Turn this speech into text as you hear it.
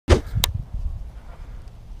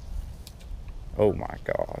Oh my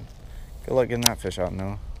God. Good luck getting that fish out,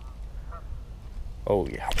 Noah. Oh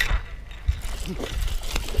yeah.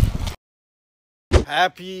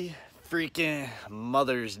 Happy freaking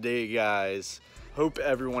Mother's Day, guys. Hope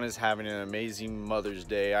everyone is having an amazing Mother's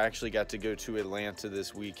Day. I actually got to go to Atlanta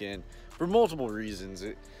this weekend for multiple reasons.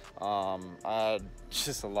 I had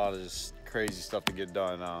just a lot of crazy stuff to get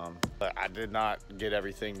done. I did not get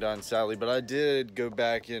everything done, sadly, but I did go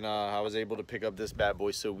back and I was able to pick up this bad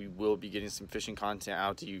boy, so we will be getting some fishing content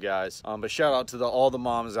out to you guys. But shout out to all the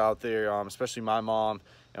moms out there, especially my mom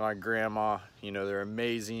and my grandma. You know, they're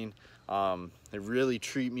amazing. They really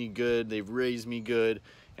treat me good. They've raised me good.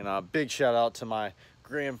 And a big shout out to my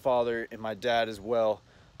grandfather and my dad as well.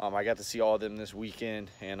 I got to see all of them this weekend,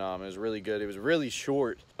 and it was really good. It was really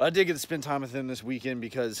short, but I did get to spend time with them this weekend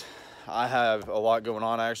because I have a lot going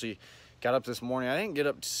on. I actually got up this morning. I didn't get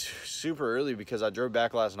up super early because I drove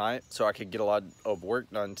back last night so I could get a lot of work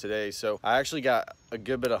done today. So I actually got a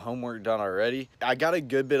good bit of homework done already. I got a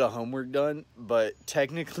good bit of homework done, but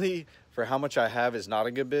technically for how much I have is not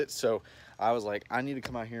a good bit. So I was like, I need to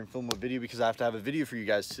come out here and film a video because I have to have a video for you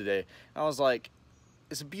guys today. And I was like,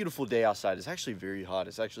 it's a beautiful day outside. It's actually very hot.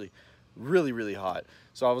 It's actually really, really hot.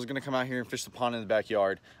 So I was gonna come out here and fish the pond in the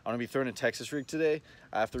backyard. I'm gonna be throwing a Texas rig today.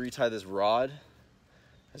 I have to retie this rod.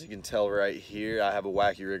 As you can tell right here, I have a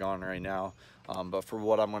wacky rig on right now. But for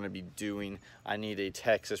what I'm gonna be doing, I need a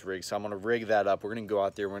Texas rig. So I'm gonna rig that up. We're gonna go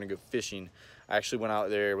out there, we're gonna go fishing. I actually went out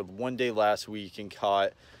there with one day last week and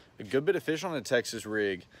caught a good bit of fish on a Texas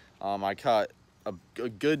rig. I caught a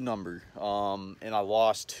good number, and I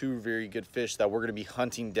lost 2 very good fish that we're going to be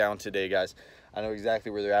hunting down today, guys. I know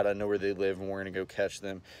exactly where they're at. I know where they live, and we're going to go catch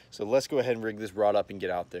them. So let's go ahead and rig this rod up and get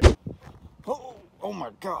out there. Oh my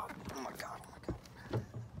God. Oh my God. Oh my God.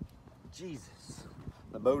 Jesus.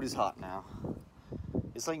 The boat is hot now.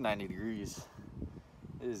 It's like 90 degrees.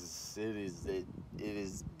 It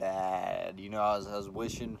is bad. You know, I was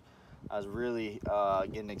wishing, I was really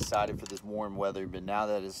getting excited for this warm weather, but now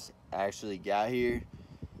that it's actually got here,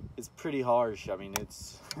 it's pretty harsh. I mean,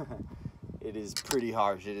 it is pretty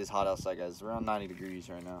harsh. It is hot outside, guys. It's around 90 degrees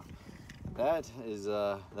right now. That is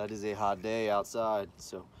a hot day outside,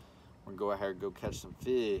 so we're gonna go ahead and go catch some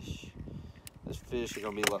fish. Those fish are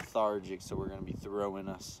gonna be lethargic, so we're gonna be throwing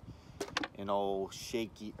us an old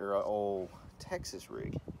shaky or an old Texas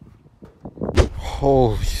rig.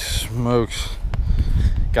 Holy smokes.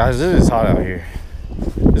 Guys, it is hot out here.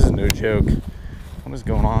 This is no joke. What is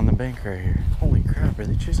going on in the bank right here? Holy crap, are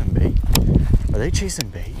they chasing bait? Are they chasing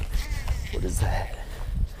bait? What is that?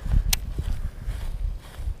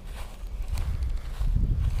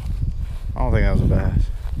 I don't think that was a bass.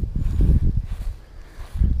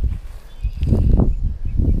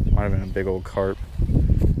 Might have been a big old carp.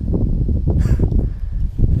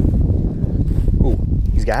 Ooh,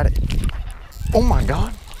 he's got it. Oh my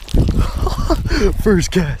God.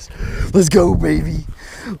 First cast. Let's go, baby.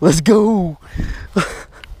 Let's go.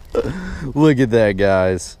 Look at that,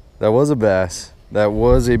 guys. That was a bass. That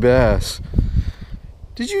was a bass.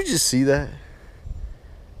 Did you just see that?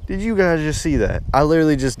 Did you guys just see that? I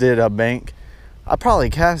literally just did a bank. I probably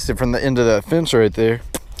cast it from the end of that fence right there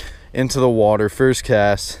into the water. First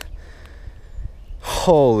cast.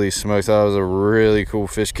 Holy smokes, that was a really cool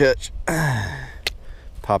fish catch.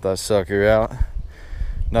 Pop that sucker out.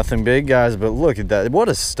 Nothing big, guys, but look at that. What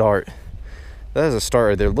a start. That is a start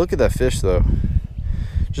right there. Look at that fish, though.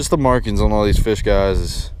 Just the markings on all these fish, guys,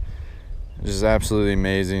 is just absolutely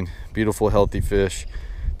amazing. Beautiful, healthy fish.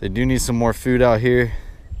 They do need some more food out here,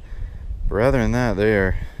 but rather than that, they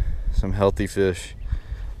are some healthy fish.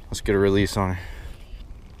 Let's get a release on her.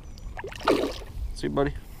 See,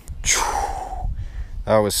 buddy?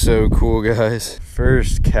 That was so cool, guys.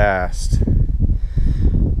 First cast.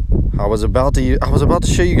 I was about to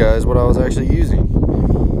show you guys what I was actually using,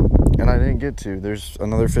 and I didn't get to. There's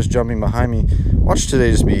another fish jumping behind me. Watch today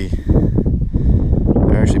just be.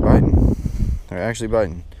 They're actually biting. They're actually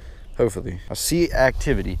biting. Hopefully. I see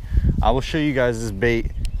activity. I will show you guys this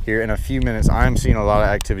bait here in a few minutes. I'm seeing a lot of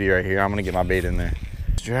activity right here. I'm gonna get my bait in there.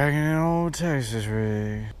 Dragging an old Texas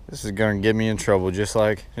rig. This is gonna get me in trouble, just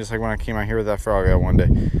like when I came out here with that frog that one day.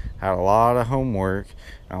 Had a lot of homework.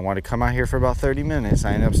 I wanted to come out here for about 30 minutes.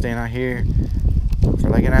 I ended up staying out here for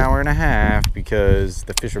like an hour and a half because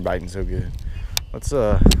the fish are biting so good. Let's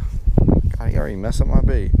God, he already messed up my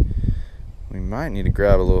bait. We might need to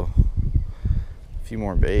grab a few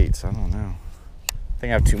more baits. I don't know. I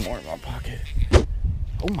think I have 2 more in my pocket.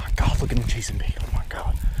 Oh my God, look at them chasing bait. Oh my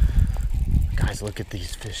God. Guys, look at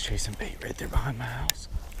these fish chasing bait right there behind my house.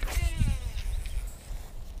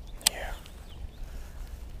 Yeah.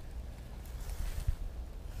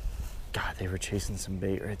 God, they were chasing some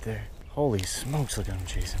bait right there. Holy smokes, look at him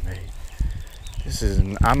chasing bait. This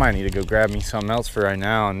is, I might need to go grab me something else for right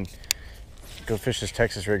now and go fish this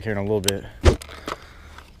Texas rig here in a little bit.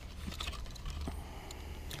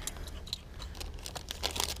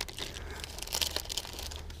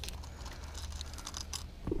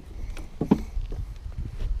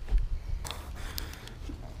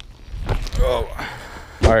 Oh.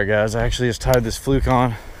 All right, guys, I actually just tied this fluke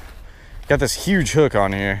on. Got this huge hook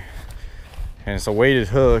on here, and it's a weighted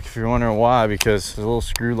hook, if you're wondering why, because there's a little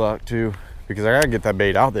screw lock too, because I gotta get that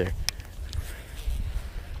bait out there.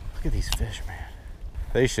 Look at these fish, man.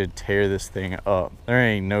 They should tear this thing up. There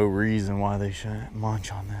ain't no reason why they shouldn't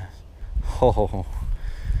munch on this. Oh,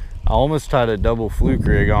 I almost tied a double fluke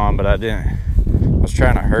rig on, but I didn't. I was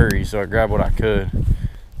trying to hurry, so I grabbed what I could.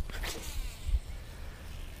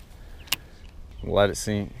 Let it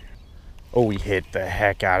sink. Oh, we hit the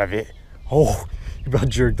heck out of it. Oh, you about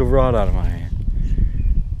jerked the rod out of my hand.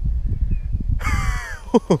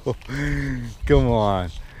 Come on.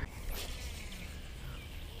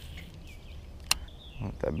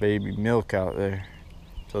 Let that baby milk out there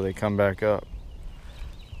until they come back up.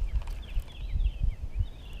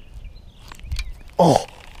 Oh,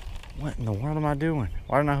 what in the world am I doing?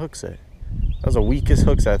 Why didn't I hook set? That was the weakest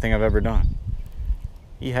hook set I think I've ever done.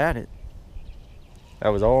 He had it. That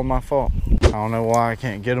was all my fault. I don't know why I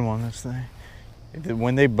can't get them on this thing.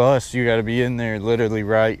 When they bust, you gotta be in there literally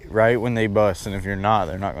right when they bust. And if you're not,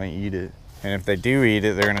 they're not gonna eat it. And if they do eat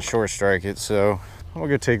it, they're gonna short strike it. So I'm gonna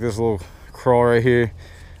go take this little crawl right here.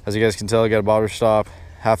 As you guys can tell, I got a bobber stop,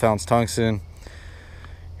 1/2 ounce tungsten,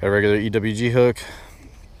 got a regular EWG hook,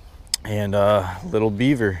 and a little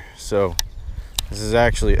beaver. So this is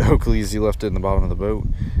actually Oakley's. He left it in the bottom of the boat.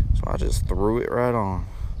 So I just threw it right on.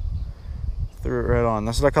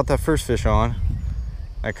 That's what I caught that first fish on.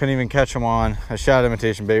 I couldn't even catch them on a shad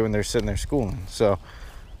imitation bait when they're sitting there schooling. So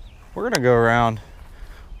we're gonna go around.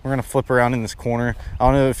 We're gonna flip around in this corner. I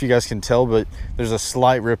don't know if you guys can tell, but there's a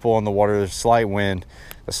slight ripple on the water. There's a slight wind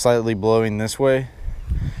that's slightly blowing this way.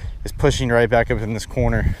 It's pushing right back up in this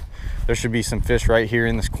corner. There should be some fish right here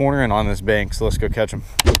in this corner and on this bank. So let's go catch them.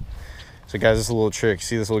 So guys, this is a little trick.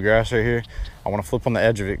 See this little grass right here? I wanna flip on the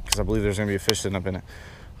edge of it because I believe there's gonna be a fish sitting up in it.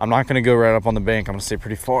 I'm not gonna go right up on the bank. I'm gonna stay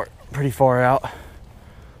pretty far out.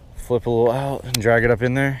 Flip a little out and drag it up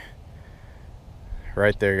in there.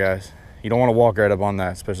 Right there, guys. You don't wanna walk right up on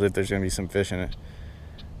that, especially if there's gonna be some fish in it.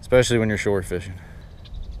 Especially when you're shore fishing.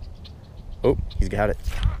 Oh, he's got it.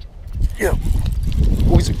 Yep.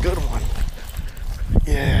 Oh, he's a good one.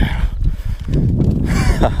 Yeah.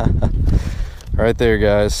 Right there,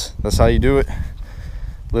 guys. That's how you do it.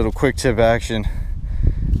 Little quick tip action.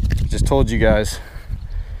 Just told you guys.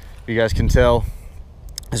 You guys can tell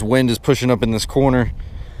this wind is pushing up in this corner.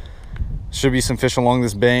 Should be some fish along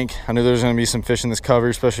this bank. I knew there's gonna be some fish in this cover,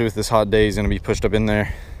 especially with this hot day. He's gonna be pushed up in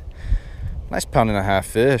there. Nice 1.5-pound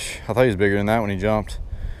fish. I thought he was bigger than that when he jumped.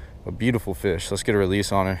 A beautiful fish. Let's get a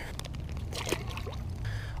release on her.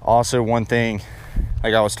 Also, one thing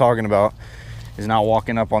like I was talking about is not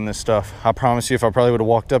walking up on this stuff. I promise you, if I probably would have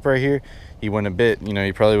walked up right here, he wouldn't have bit. You know,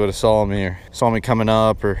 he probably would have saw me or saw me coming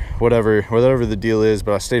up or whatever the deal is,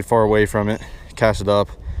 but I stayed far away from it, cast it up.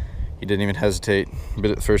 He didn't even hesitate, bit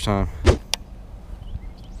it the first time.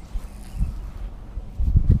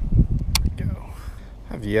 Go.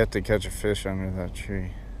 I've yet to catch a fish under that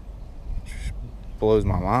tree. Just blows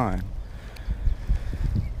my mind.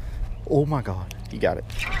 Oh my God, he got it.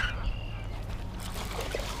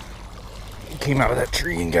 He came out of that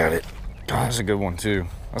tree and got it. God, that's a good one too.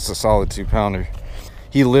 That's a solid 2-pounder.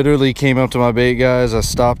 He literally came up to my bait, guys. I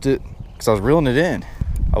stopped it because I was reeling it in.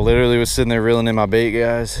 I literally was sitting there reeling in my bait,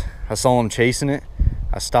 guys. I saw him chasing it.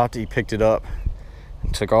 I stopped it, he picked it up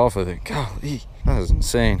and took off with it. Golly, that is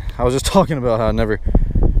insane. I was just talking about how I never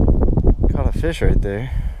caught a fish right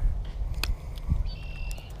there.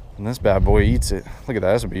 And this bad boy eats it. Look at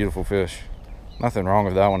that, that's a beautiful fish. Nothing wrong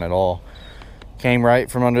with that one at all. Came right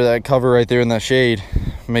from under that cover right there in that shade.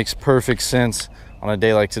 Makes perfect sense on a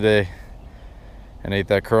day like today. And ate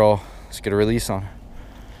that crawl. Let's get a release on her.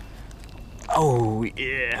 Oh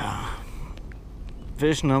yeah.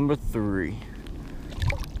 Fish number 3.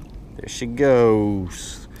 There she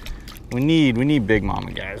goes. We need big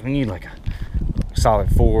mama, guys. We need like a solid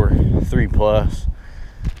 4, 3 plus.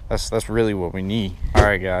 That's really what we need. All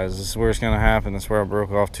right, guys, this is where it's gonna happen. This is where I broke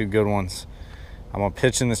off 2 good ones. I'm gonna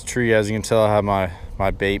pitch in this tree. As you can tell, I have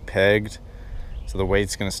my bait pegged. So the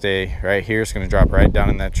weight's gonna stay right here. It's gonna drop right down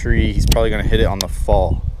in that tree. He's probably gonna hit it on the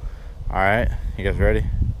fall. All right, you guys ready?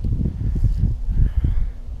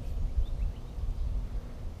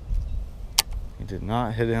 He did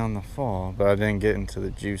not hit it on the fall, but I didn't get into the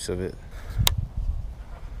juice of it.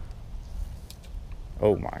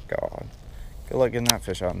 Oh my God. Good luck getting that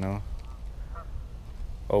fish out, Noah.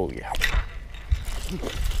 Oh yeah.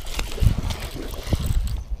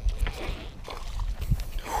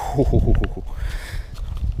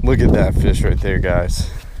 Look at that fish right there, guys.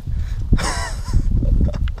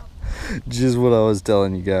 Just what I was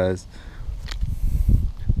telling you guys.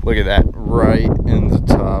 Look at that, right in the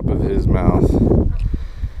top of his mouth.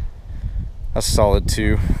 That's solid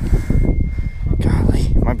too.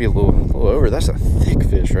 Golly, might be a little over. That's a thick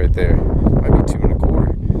fish right there. Might be 2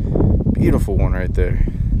 1/4. Beautiful one right there.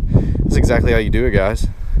 That's exactly how you do it, guys.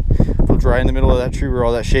 Flipped right in the middle of that tree where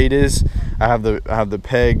all that shade is. I have the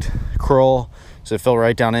pegged crawl, so it fell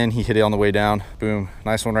right down in. He hit it on the way down. Boom,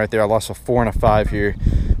 nice one right there. I lost a 4 and a 5 here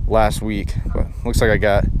last week, but looks like I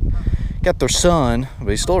got the sun, but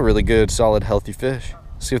he's still a really good, solid, healthy fish.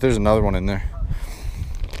 Let's see if there's another one in there.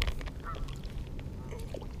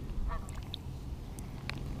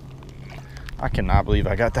 I cannot believe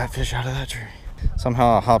I got that fish out of that tree.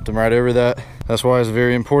 Somehow I hopped him right over that. That's why it's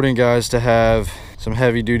very important, guys, to have some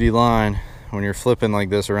heavy duty line when you're flipping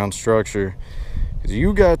like this around structure, because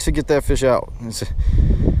you got to get that fish out. It's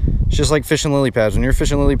just like fishing lily pads. When you're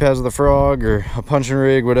fishing lily pads with a frog or a punching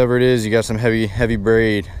rig, whatever it is, you got some heavy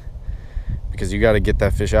braid, because you got to get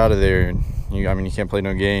that fish out of there. And I mean, you can't play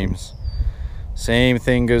no games. Same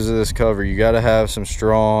thing goes to this cover. You got to have some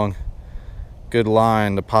strong, good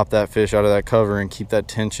line to pop that fish out of that cover and keep that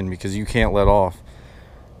tension, because you can't let off.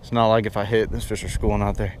 It's not like if I hit, this fish are schooling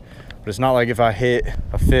out there, but it's not like if I hit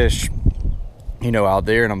a fish, you know, out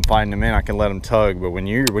there and I'm finding them in, I can let them tug. But when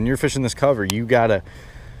you're fishing this cover, you gotta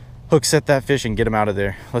hook set that fish and get them out of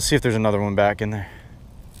there. Let's see if there's another one back in there.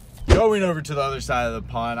 Going over to the other side of the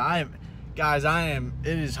pond.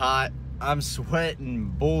 It is hot. I'm sweating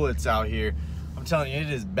bullets out here. I'm telling you, it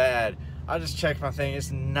is bad. I just checked my thing. It's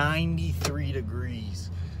 93 degrees.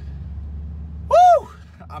 Woo!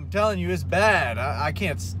 I'm telling you, it's bad. I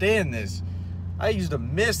can't stand this. I used to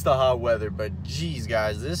miss the hot weather, but geez,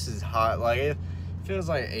 guys, this is hot. Like, it feels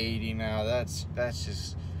like 80 now. That's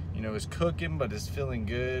just, you know, it's cooking, but it's feeling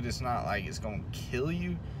good. It's not like it's gonna kill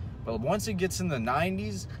you. But once it gets in the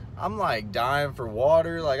 90s, I'm like dying for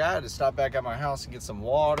water. Like, I had to stop back at my house and get some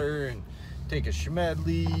water and take a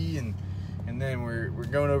Schmedley, and then we're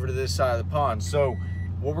going over to this side of the pond. So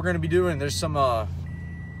what we're gonna be doing, there's some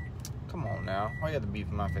come on now, why you got the beef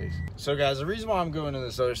in my face? So guys, the reason why I'm going to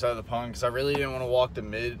this other side of the pond, because I really didn't want to walk the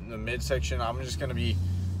mid section. I'm just gonna be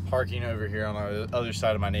parking over here on the other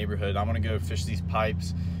side of my neighborhood. I'm gonna go fish these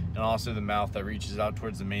pipes and also the mouth that reaches out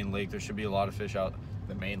towards the main lake. There should be a lot of fish out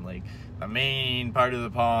the main lake, the main part of the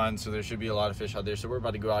pond, so there should be a lot of fish out there. So we're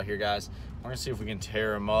about to go out here, guys. We're gonna see if we can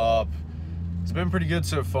tear them up. It's been pretty good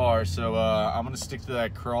so far, so I'm gonna stick to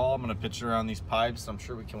that crawl. I'm gonna pitch around these pipes. I'm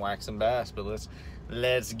sure we can whack some bass, but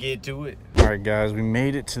let's get to it. All right, guys, we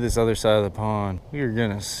made it to this other side of the pond. We are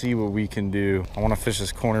gonna see what we can do. I want to fish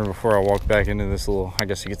this corner before I walk back into this little, I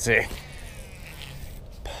guess you could say,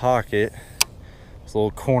 pocket. This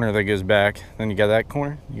little corner that goes back. Then you got that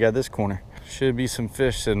corner, you got this corner. Should be some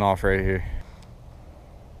fish sitting off right here.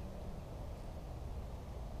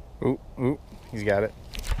 Ooh, he's got it.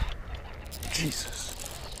 Jesus,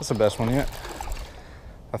 that's the best one yet,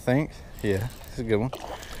 I think. Yeah, it's a good one.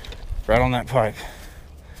 Right on that pipe.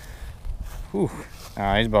 Whew.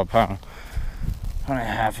 He's about a pound and a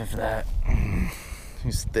half of that.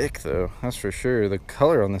 He's thick though, that's for sure. The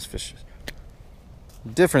color on this fish is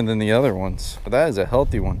different than the other ones, but that is a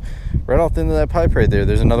healthy one. Right off the end of that pipe right there.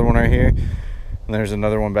 There's another one right here, and there's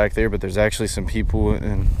another one back there, but there's actually some people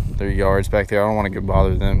in their yards back there. I don't want to go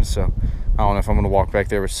bother them, so I don't know if I'm gonna walk back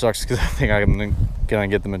there, which sucks because I think I'm gonna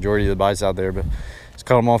get the majority of the bites out there. But let's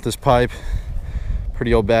cut them off this pipe.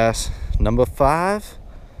 Pretty old bass, number 5.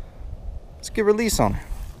 Let's get release on her.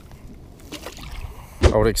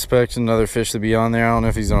 I would expect another fish to be on there. I don't know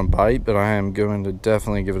if he's gonna bite, but I am going to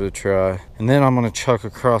definitely give it a try. And then I'm gonna chuck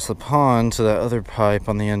across the pond to that other pipe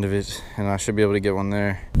on the end of it, and I should be able to get one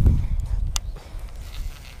there.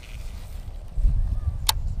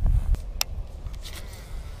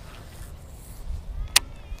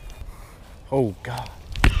 Oh God,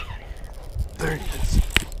 there he is.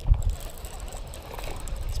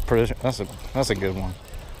 It's pretty, that's a good one.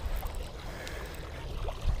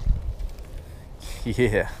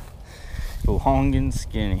 Yeah, long and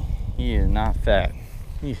skinny. He is not fat.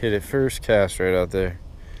 He hit it first cast right out there.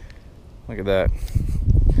 Look at that.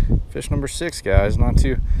 Fish number 6, guys. Not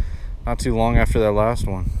too long after that last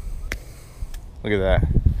one. Look at that.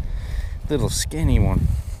 Little skinny one.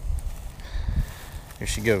 Here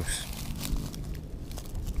she goes.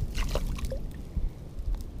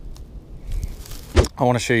 I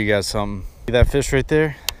want to show you guys something. See that fish right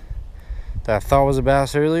there? that I thought was a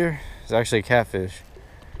bass earlier is actually a catfish.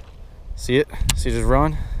 See it? See it just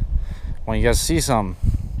run? I want you guys to see something.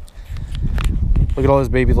 Look at all this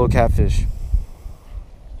baby little catfish.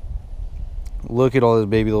 Look at all this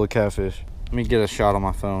baby little catfish. Let me get a shot on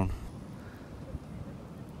my phone.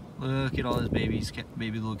 Look at all this baby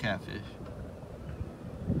little catfish.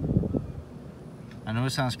 I know it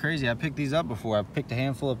sounds crazy. I picked these up before. I picked a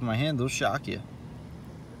handful up in my hand. They'll shock you.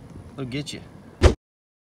 They'll get you.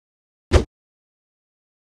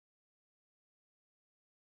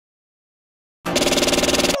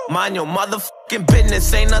 Mind your motherfucking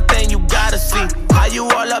business, ain't nothing you gotta see. How you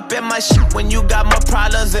all up in my shit when you got more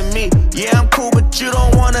problems than me? Yeah, I'm cool, but you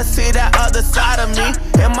don't wanna see that other side of me.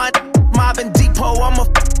 In my mobbing depot, I'm a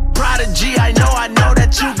prodigy. I know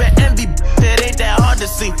that you've been envy, it ain't that hard to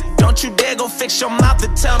see. Don't you dare go fix your mouth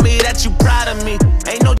and tell me that you proud of me. Ain't no